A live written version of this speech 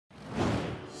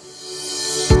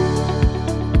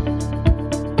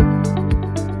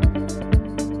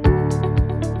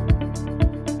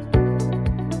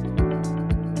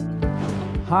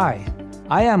Hi,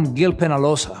 I am Gil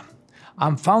Penalosa.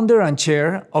 I'm founder and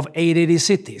chair of 880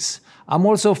 Cities. I'm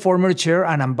also former chair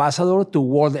and ambassador to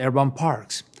World Urban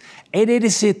Parks. 880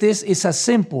 Cities is a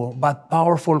simple but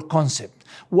powerful concept.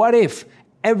 What if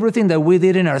everything that we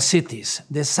did in our cities,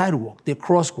 the sidewalk, the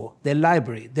crosswalk, the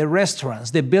library, the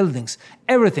restaurants, the buildings,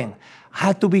 everything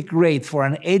had to be great for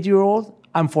an 8-year-old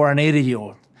and for an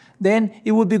 80-year-old? Then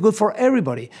it would be good for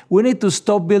everybody. We need to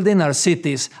stop building our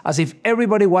cities as if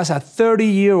everybody was a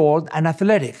 30-year-old and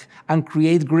athletic and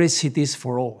create great cities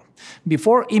for all.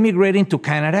 Before immigrating to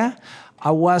Canada,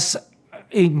 I was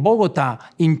in Bogota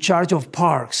in charge of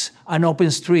parks and open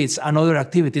streets and other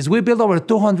activities. We built over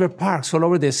 200 parks all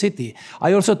over the city.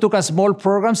 I also took a small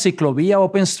program, Ciclovia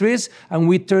Open Streets, and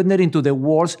we turned it into the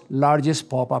world's largest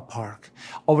pop-up park.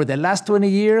 Over the last 20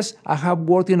 years, I have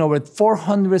worked in over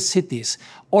 400 cities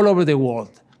all over the world.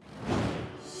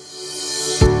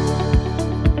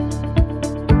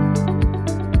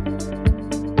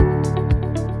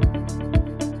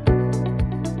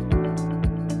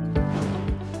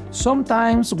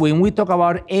 Sometimes when we talk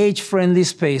about age-friendly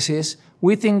spaces,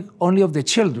 we think only of the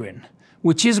children,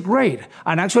 which is great.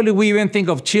 And actually, we even think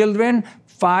of children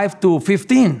 5 to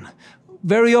 15.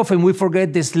 Very often, we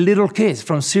forget these little kids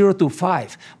from 0 to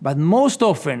 5. But most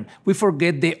often, we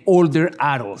forget the older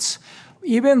adults.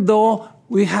 Even though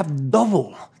we have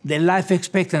double the life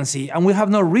expectancy and we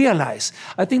have not realized,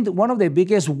 I think that one of the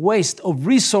biggest waste of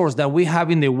resource that we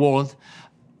have in the world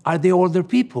are the older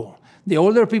people. The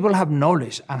older people have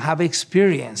knowledge and have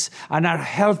experience and are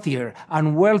healthier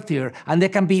and wealthier, and they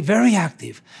can be very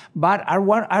active, but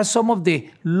are some of the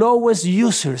lowest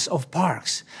users of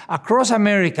parks. Across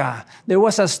America, there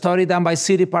was a study done by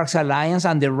City Parks Alliance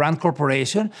and the RAND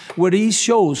Corporation where it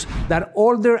shows that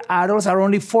older adults are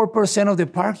only 4% of the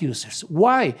park users.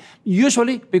 Why?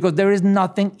 Usually because there is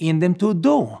nothing in them to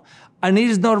do. And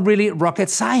it is not really rocket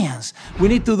science. We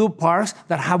need to do parks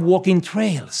that have walking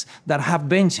trails, that have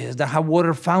benches, that have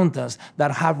water fountains, that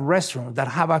have restaurants, that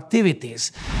have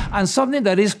activities. And something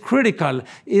that is critical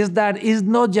is that it's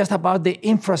not just about the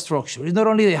infrastructure. It's not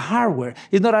only the hardware.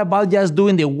 It's not about just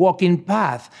doing the walking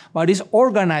path, but it's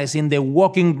organizing the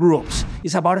walking groups.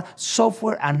 It's about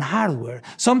software and hardware.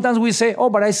 Sometimes we say, oh,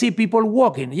 but I see people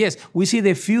walking. Yes, we see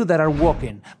the few that are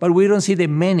walking, but we don't see the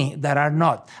many that are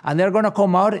not. And they're going to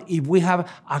come out if we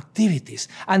have activities.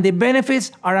 And the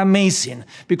benefits are amazing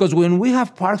because when we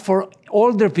have parks for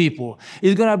older people,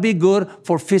 it's going to be good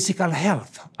for physical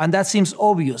health. And that seems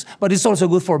obvious, but it's also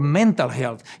good for mental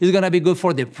health. It's going to be good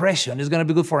for depression. It's going to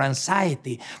be good for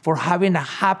anxiety, for having a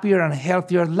happier and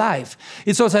healthier life.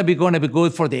 It's also going to be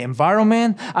good for the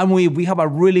environment. And we have a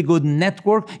really good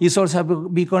network. It's also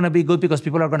going to be good because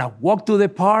people are going to walk to the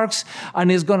parks, and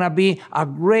it's going to be a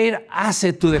great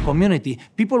asset to the community.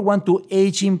 People want to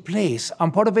age in place.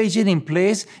 And part of aging in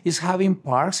place is having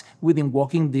parks within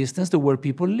walking distance to where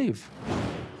people live.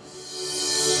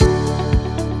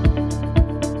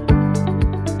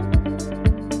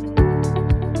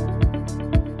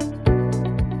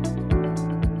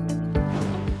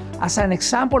 As an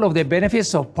example of the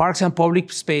benefits of parks and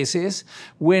public spaces,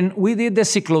 when we did the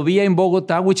Ciclovia in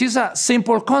Bogota, which is a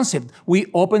simple concept, we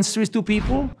open streets to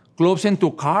people, close them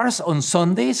to cars on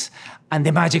Sundays, and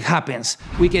the magic happens.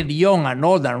 We get young and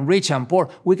old and rich and poor.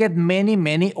 We get many,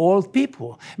 many old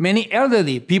people, many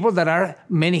elderly people that are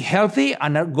many healthy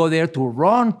and go there to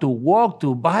run, to walk,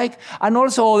 to bike, and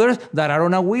also others that are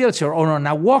on a wheelchair or on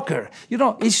a walker. You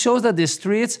know, it shows that the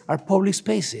streets are public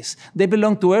spaces. They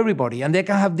belong to everybody, and they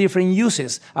can have different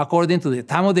uses according to the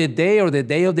time of the day or the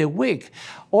day of the week.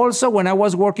 Also, when I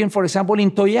was working, for example,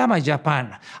 in Toyama,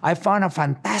 Japan, I found a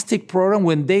fantastic program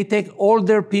when they take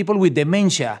older people with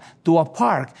dementia to a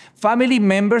park. Family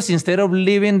members, instead of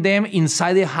leaving them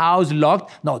inside the house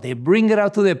locked, no, they bring it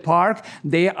out to the park.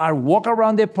 They are walk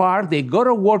around the park. They go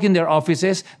to work in their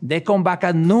offices. They come back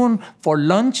at noon for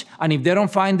lunch. And if they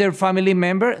don't find their family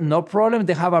member, no problem.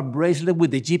 They have a bracelet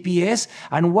with the GPS.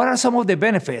 And what are some of the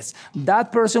benefits?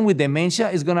 That person with dementia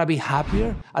is going to be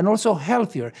happier and also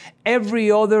healthier.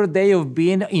 Every other day of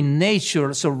being in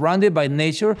nature, surrounded by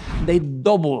nature, they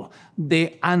double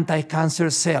the anti-cancer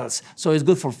cells. So it's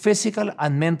good for physical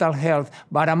and mental health,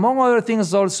 but among other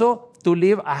things also to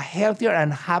live a healthier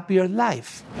and happier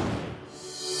life.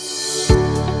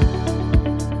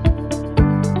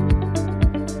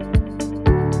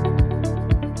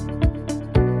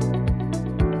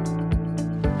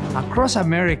 Across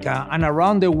America and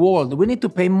around the world, we need to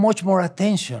pay much more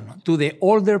attention to the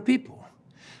older people.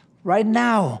 Right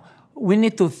now, we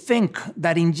need to think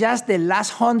that in just the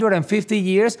last 150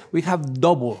 years, we have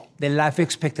doubled the life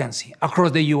expectancy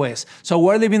across the US. So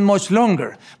we're living much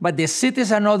longer, but the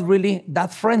cities are not really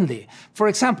that friendly. For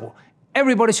example,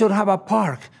 everybody should have a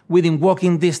park within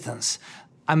walking distance.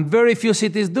 And very few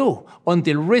cities do.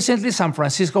 Until recently, San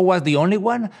Francisco was the only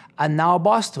one, and now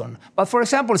Boston. But for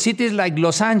example, cities like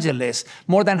Los Angeles,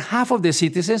 more than half of the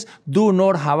citizens do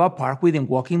not have a park within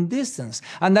walking distance.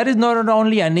 And that is not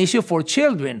only an issue for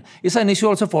children, it's an issue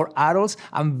also for adults,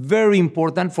 and very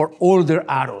important for older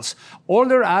adults.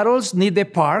 Older adults need the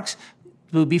parks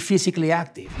to be physically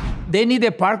active. They need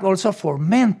a park also for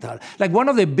mental. Like one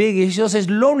of the big issues is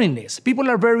loneliness. People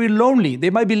are very lonely. They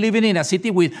might be living in a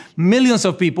city with millions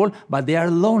of people, but they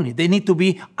are lonely. They need to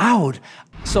be out.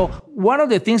 So one of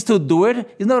the things to do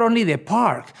it is not only the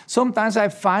park. Sometimes I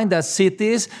find that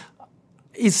cities,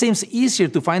 it seems easier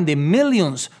to find the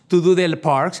millions to do the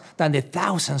parks than the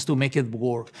thousands to make it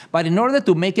work. But in order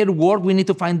to make it work, we need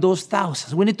to find those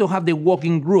thousands. We need to have the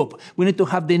walking group. We need to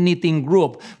have the knitting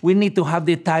group. We need to have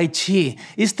the Tai Chi.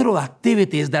 It's through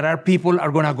activities that our people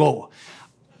are going to go.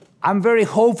 I'm very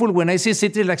hopeful when I see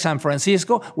cities like San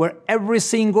Francisco, where every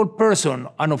single person,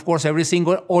 and of course every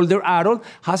single older adult,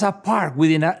 has a park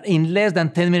in less than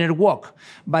 10-minute walk.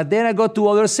 But then I go to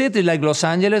other cities like Los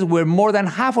Angeles, where more than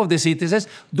half of the citizens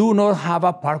do not have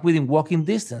a park within walking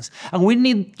distance. And we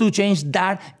need to change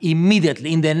that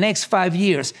immediately. In the next 5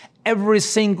 years, every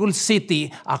single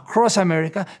city across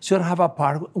America should have a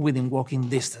park within walking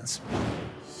distance.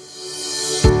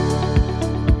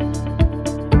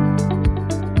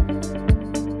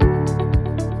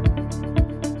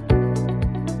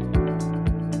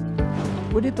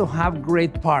 We need to have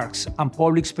great parks and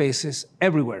public spaces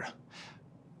everywhere.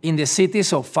 In the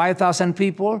cities of 5,000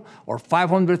 people, or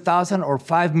 500,000, or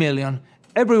 5 million,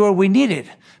 everywhere we need it.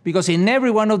 Because in every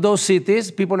one of those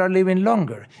cities, people are living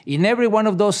longer. In every one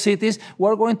of those cities,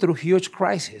 we're going through huge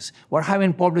crises. We're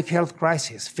having public health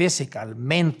crises, physical,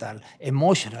 mental,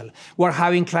 emotional. We're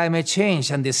having climate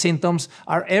change, and the symptoms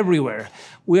are everywhere.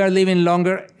 We are living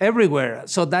longer everywhere.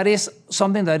 So that is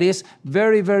something that is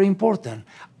very, very important.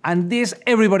 And this,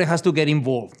 everybody has to get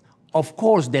involved. Of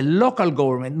course, the local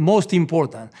government, most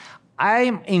important.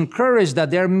 I'm encouraged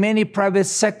that there are many private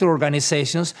sector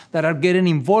organizations that are getting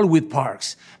involved with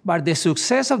parks. But the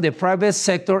success of the private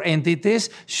sector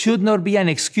entities should not be an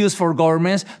excuse for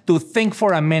governments to think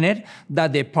for a minute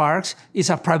that the parks is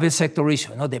a private sector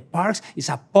issue. No, the parks is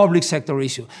a public sector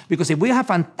issue. Because if we have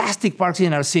fantastic parks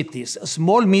in our cities,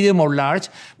 small, medium, or large,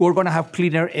 we're going to have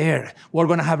cleaner air. We're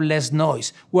going to have less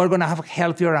noise. We're going to have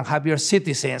healthier and happier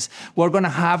citizens. We're going to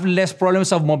have less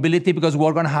problems of mobility because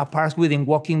we're going to have parks within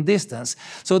walking distance.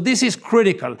 So this is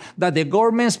critical, that the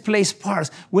governments place parks.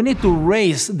 We need to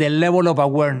raise the level of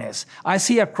awareness. I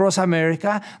see across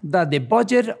America that the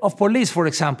budget of police, for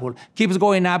example, keeps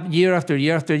going up year after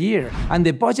year after year. And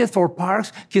the budget for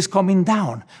parks keeps coming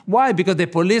down. Why? Because the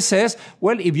police says,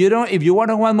 well, if you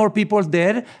want more people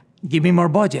dead, give me more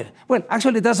budget. Well,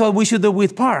 actually, that's what we should do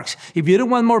with parks. If you don't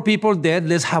want more people dead,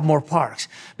 let's have more parks.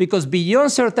 Because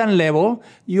beyond certain level,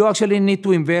 you actually need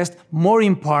to invest more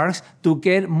in parks to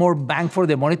get more bang for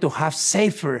the money, to have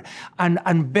safer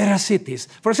and better cities.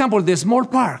 For example, the small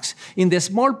parks. In the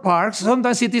small parks,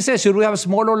 sometimes cities say, should we have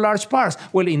small or large parks?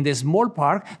 Well, in the small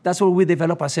park, that's where we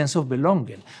develop a sense of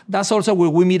belonging. That's also where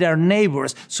we meet our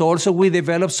neighbors. So also we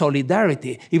develop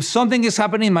solidarity. If something is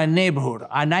happening in my neighborhood,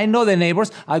 and I know the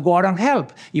neighbors, I go out and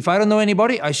help. If I don't know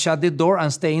anybody, I shut the door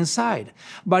and stay inside.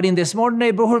 But in the small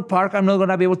neighborhood park, I'm not going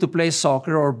to be able to play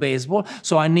soccer or baseball,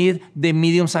 so I need the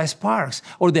medium-sized parks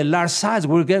or the large size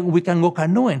where we can go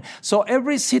canoeing. So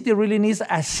every city really needs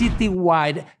a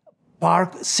city-wide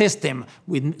park system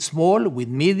with small, with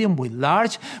medium, with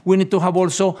large. We need to have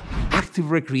also active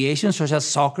recreation, such as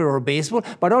soccer or baseball,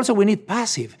 but also we need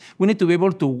passive. We need to be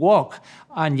able to walk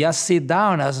and just sit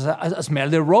down, smell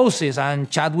the roses and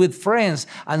chat with friends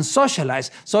and socialize.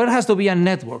 So it has to be a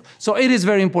network. So it is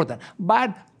very important.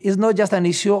 But it's not just an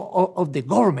issue of the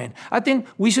government. I think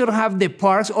we should have the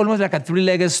parks almost like a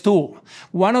three-legged stool.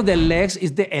 One of the legs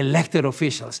is the elected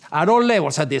officials at all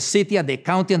levels, at the city, at the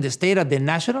county, and the state, at the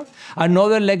national.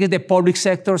 Another leg is the public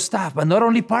sector staff, but not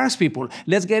only parks people.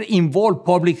 Let's get involved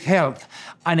public health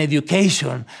and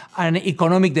education and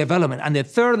economic development. And the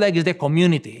third leg is the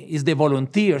community, is the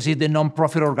volunteers, is the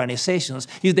nonprofit organizations,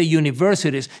 is the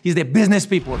universities, is the business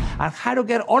people. And how to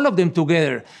get all of them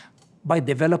together? By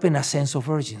developing a sense of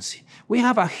urgency. We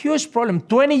have a huge problem.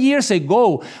 20 years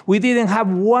ago, we didn't have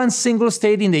one single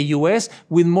state in the US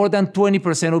with more than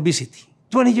 20% obesity.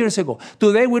 20 years ago.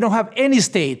 Today, we don't have any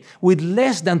state with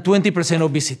less than 20%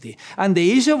 obesity. And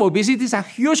the issue of obesity is a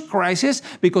huge crisis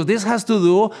because this has to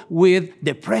do with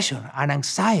depression and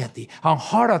anxiety and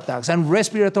heart attacks and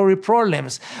respiratory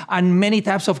problems and many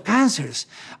types of cancers.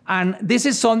 And this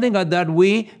is something that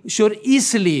we should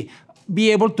easily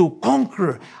be able to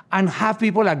conquer and have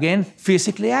people again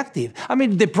physically active. I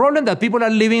mean, the problem that people are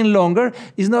living longer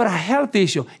is not a health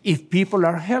issue if people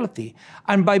are healthy.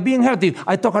 And by being healthy,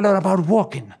 I talk a lot about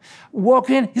walking.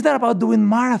 Walking is not about doing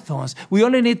marathons. We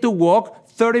only need to walk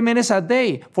 30 minutes a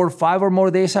day for 5 or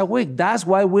more days a week. That's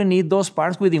why we need those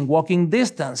parks within walking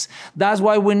distance. That's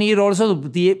why we need also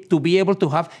to be able to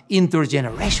have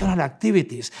intergenerational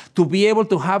activities, to be able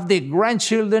to have the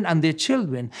grandchildren and the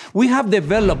children. We have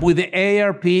developed with the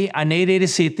AARP and 880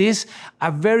 Cities a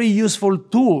very useful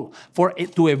tool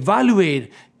to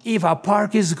evaluate if a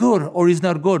park is good or is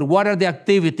not good. What are the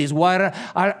activities? What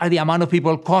are the amount of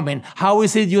people coming? How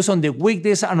is it used on the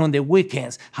weekdays and on the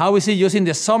weekends? How is it used in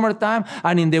the summertime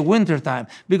and in the wintertime?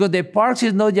 Because the parks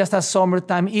is not just a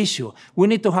summertime issue. We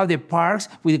need to have the parks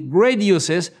with great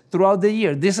uses throughout the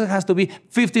year. This has to be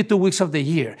 52 weeks of the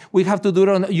year. We have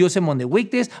to use them on the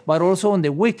weekdays, but also on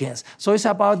the weekends. So it's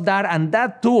about that, and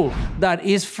that tool that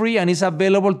is free and is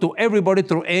available to everybody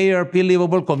through AARP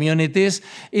Livable Communities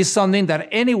is something that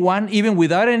anyone, even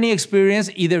without any experience,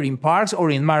 either in parks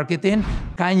or in marketing,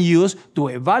 can use to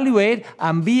evaluate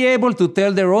and be able to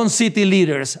tell their own city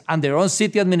leaders and their own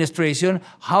city administration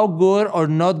how good or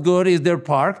not good is their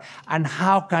park and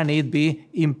how can it be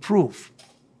improved.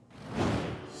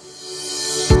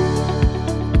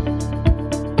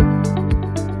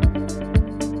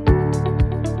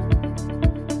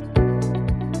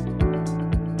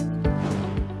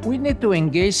 We need to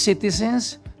engage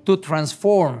citizens to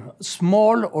transform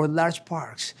small or large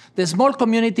parks. The small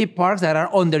community parks that are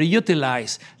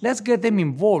underutilized, let's get them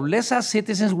involved. Let's ask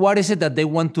citizens what is it that they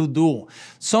want to do.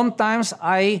 Sometimes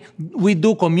we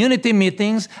do community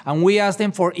meetings and we ask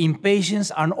them for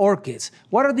impatiens and orchids.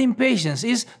 What are the impatiens?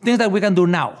 It's things that we can do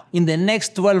now in the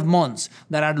next 12 months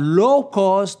that are low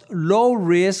cost, low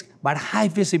risk, but high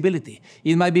visibility.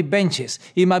 It might be benches.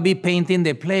 It might be painting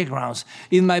the playgrounds.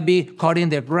 It might be cutting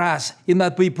the grass. It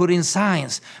might be putting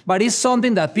signs. But it's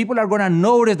something that people are going to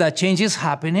notice that change is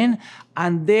happening,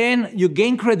 and then you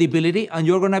gain credibility, and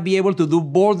you're going to be able to do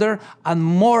bolder and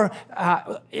more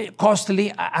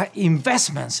costly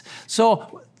investments.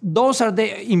 So those are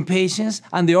the impatiens,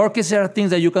 and the orchids are things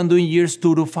that you can do in years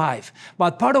 2 to 5.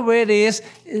 But part of it is,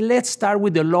 let's start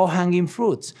with the low-hanging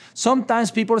fruits.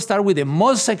 Sometimes people start with the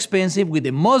most expensive, with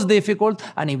the most difficult,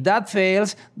 and if that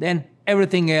fails, then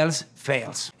everything else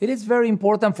fails. It is very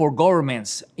important for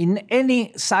governments in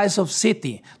any size of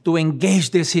city to engage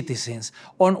the citizens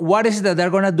on what is it that they're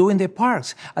going to do in the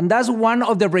parks. And that's one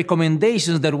of the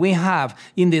recommendations that we have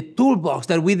in the toolbox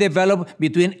that we developed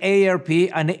between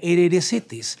AARP and 880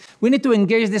 Cities. We need to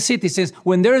engage the citizens.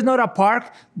 When there is not a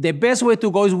park, the best way to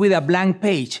go is with a blank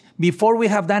page before we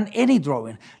have done any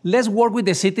drawing. Let's work with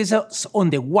the citizens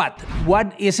on the what.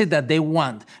 What is it that they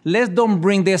want? Let's don't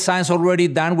bring the signs already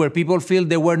done where people feel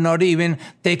they were not even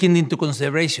taken into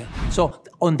consideration. So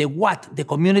on the what, the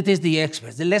community is the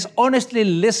experts. Let's honestly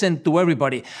listen to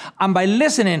everybody. And by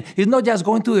listening, it's not just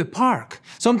going to the park.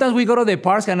 Sometimes we go to the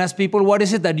parks and ask people, what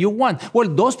is it that you want? Well,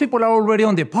 those people are already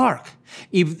on the park.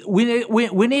 If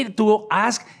we need to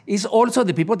ask is also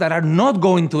the people that are not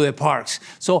going to the parks.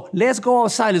 So let's go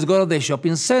outside. Let's go to the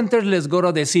shopping centers. Let's go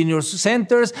to the senior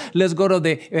centers. Let's go to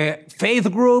the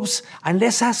faith groups. And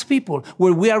let's ask people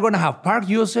where we are going to have park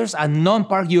users and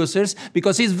non-park users,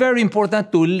 because it's very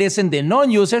important to listen to the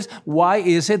non-users. Why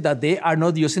is it that they are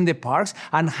not using the parks,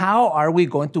 and how are we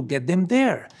going to get them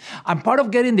there? And part of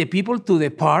getting the people to the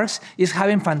parks is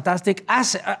having fantastic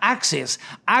access.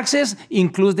 Access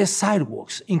includes the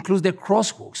sidewalks, includes the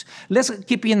crosswalks. Let's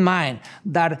keep in mind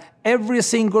that every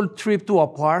single trip to a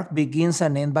park begins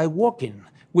and ends by walking.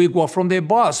 We walk from the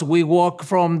bus, we walk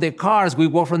from the cars, we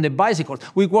walk from the bicycles,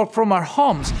 we walk from our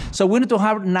homes. So we need to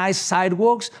have nice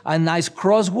sidewalks and nice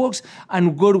crosswalks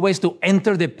and good ways to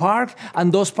enter the park,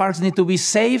 and those parks need to be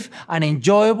safe and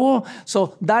enjoyable.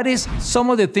 So that is some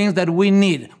of the things that we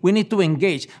need. We need to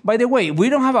engage. By the way, we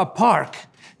don't have a park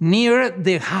near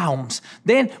the homes.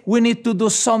 Then we need to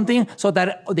do something so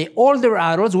that the older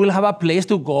adults will have a place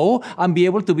to go and be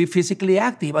able to be physically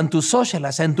active and to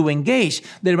socialize and to engage.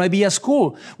 There might be a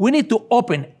school. We need to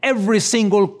open every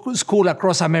single school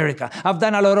across America. I've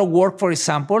done a lot of work, for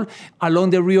example,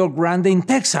 along the Rio Grande in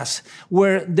Texas,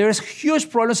 where there's huge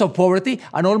problems of poverty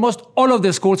and almost all of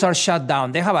the schools are shut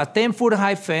down. They have a 10-foot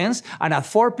high fence, and at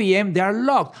 4 p.m. they are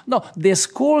locked. No, the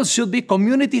schools should be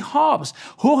community hubs.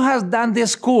 Who has done the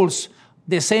schools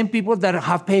the same people that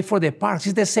have paid for the parks.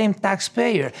 It's the same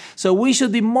taxpayer. So we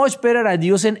should be much better at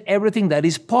using everything that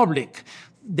is public.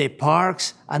 The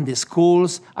parks and the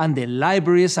schools and the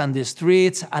libraries and the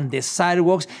streets and the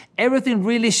sidewalks, everything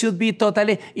really should be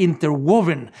totally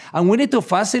interwoven. And we need to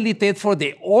facilitate for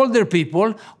the older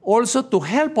people also to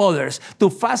help others, to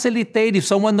facilitate if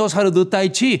someone knows how to do Tai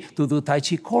Chi, to do Tai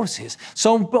Chi courses.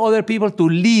 Some other people to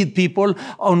lead people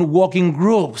on walking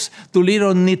groups, to lead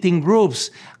on knitting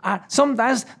groups.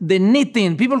 Sometimes the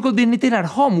knitting, people could be knitting at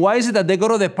home. Why is it that they go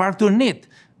to the park to knit?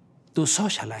 To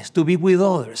socialize, to be with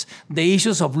others, the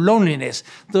issues of loneliness.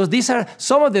 So these are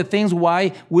some of the things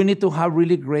why we need to have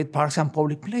really great parks and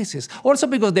public places. Also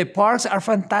because the parks are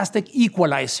fantastic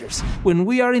equalizers. When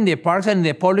we are in the parks and in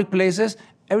the public places,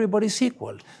 everybody's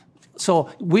equal. So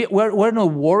we're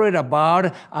not worried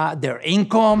about their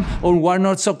income, or we're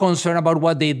not so concerned about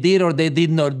what they did or they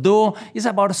did not do. It's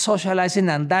about socializing,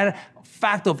 and that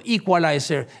fact of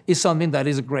equalizer is something that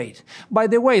is great. By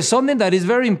the way, something that is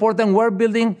very important, we're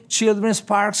building children's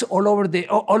parks all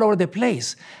over the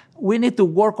place. We need to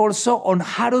work also on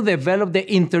how to develop the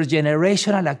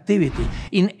intergenerational activity.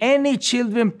 In any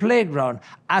children's playground,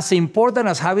 as important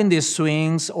as having the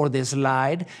swings or the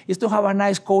slide is to have a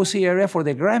nice cozy area for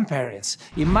the grandparents.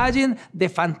 Imagine the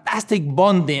fantastic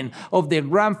bonding of the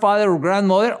grandfather or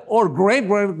grandmother or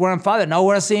great-great-grandfather. Now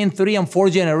we're seeing 3 and 4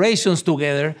 generations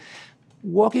together,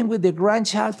 walking with the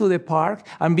grandchild to the park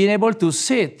and being able to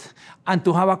sit and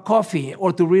to have a coffee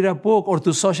or to read a book or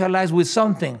to socialize with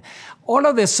something. All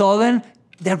of a sudden,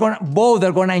 both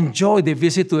are going to enjoy the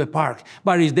visit to the park.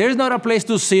 But if there's not a place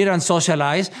to sit and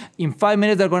socialize, in 5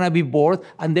 minutes they're going to be bored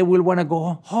and they will want to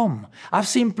go home. I've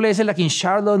seen places like in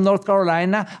Charlotte, North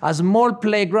Carolina, a small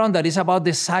playground that is about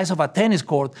the size of a tennis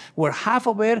court, where half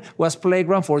of it was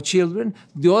playground for children,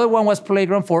 the other one was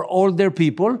playground for older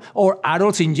people or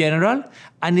adults in general,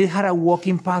 and it had a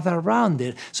walking path around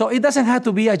it. So it doesn't have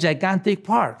to be a gigantic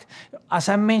park. As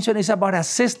I mentioned, it's about a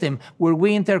system where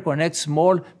we interconnect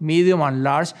small, medium, and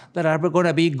large that are going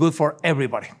to be good for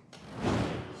everybody.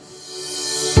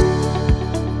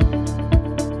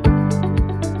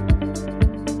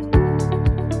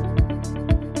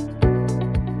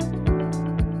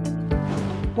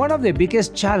 One of the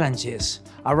biggest challenges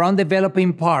around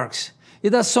developing parks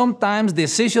is that sometimes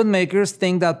decision makers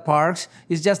think that parks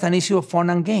is just an issue of fun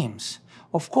and games.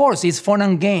 Of course, it's fun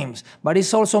and games, but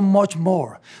it's also much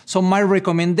more. So my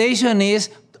recommendation is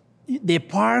the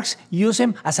parks, use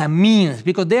them as a means,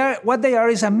 because what they are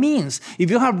is a means.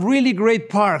 If you have really great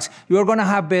parks, you're going to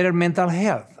have better mental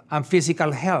health and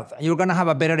physical health, and you're going to have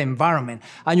a better environment,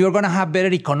 and you're going to have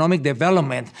better economic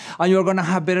development, and you're going to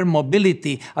have better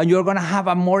mobility, and you're going to have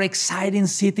a more exciting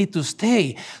city to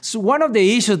stay. So one of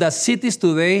the issues that cities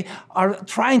today are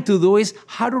trying to do is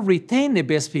how to retain the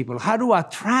best people, how to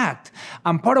attract,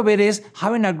 and part of it is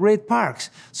having a great parks.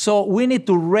 So we need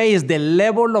to raise the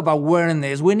level of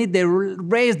awareness. We need to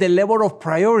raise the level of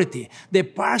priority. The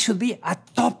park should be a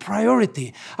top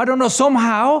priority. I don't know,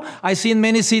 somehow I see in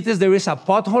many cities there is a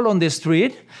pothole on the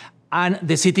street, and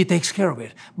the city takes care of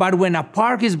it. But when a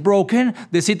park is broken,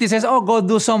 the city says, oh, go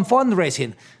do some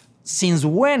fundraising. Since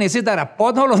when is it that a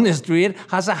pothole on the street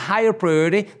has a higher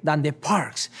priority than the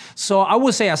parks? So I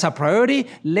would say as a priority,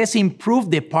 let's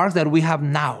improve the parks that we have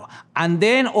now. And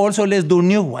then also let's do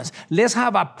new ones. Let's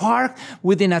have a park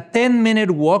within a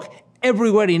 10-minute walk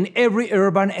everywhere in every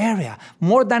urban area.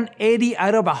 More than 80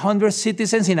 out of 100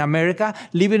 citizens in America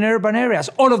live in urban areas.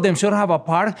 All of them should have a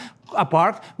park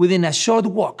within a short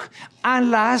walk.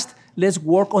 And last, let's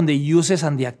work on the uses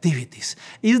and the activities.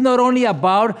 It's not only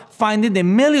about finding the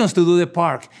millions to do the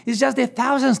park. It's just the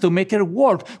thousands to make it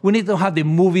work. We need to have the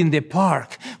move in the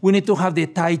park. We need to have the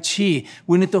Tai Chi.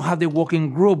 We need to have the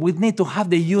walking group. We need to have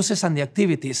the uses and the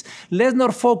activities. Let's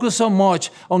not focus so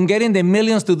much on getting the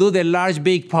millions to do the large,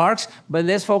 big parks, but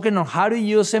let's focus on how to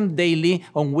use them daily,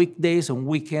 on weekdays, on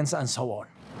weekends, and so on.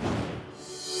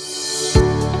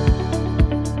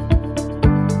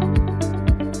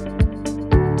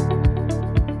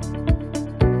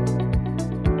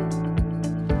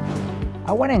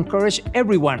 I want to encourage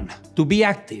everyone to be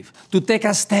active, to take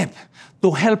a step,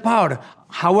 to help out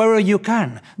however you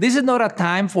can. This is not a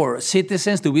time for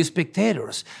citizens to be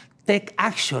spectators. Take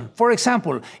action. For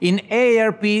example, in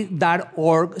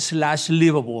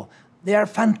AARP.org/livable, there are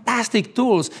fantastic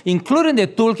tools, including the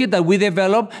toolkit that we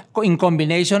developed in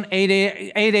combination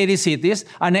 880 cities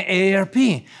and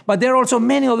AARP. But there are also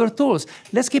many other tools.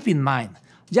 Let's keep in mind,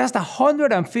 just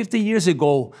 150 years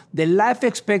ago, the life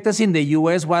expectancy in the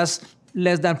US was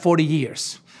less than 40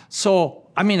 years. So,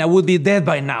 I would be dead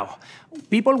by now.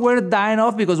 People were dying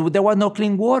off because there was no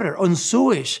clean water, on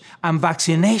sewage, and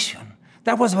vaccination.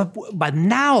 But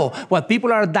now, what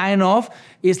people are dying of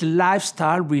is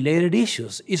lifestyle-related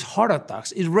issues. It's heart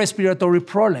attacks, it's respiratory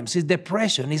problems, it's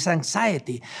depression, it's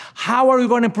anxiety. How are we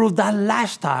going to improve that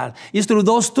lifestyle? It's through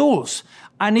those tools.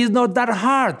 And it's not that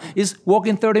hard. It's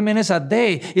walking 30 minutes a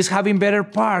day. It's having better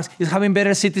parks. It's having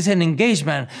better citizen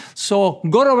engagement. So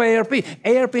go to AARP.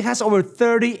 AARP has over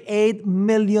 38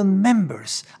 million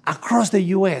members across the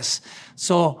US.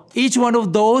 So each one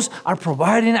of those are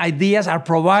providing ideas, are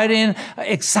providing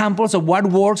examples of what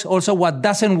works, also what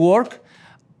doesn't work.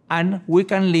 And we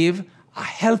can live a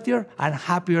healthier and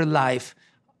happier life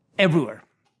everywhere.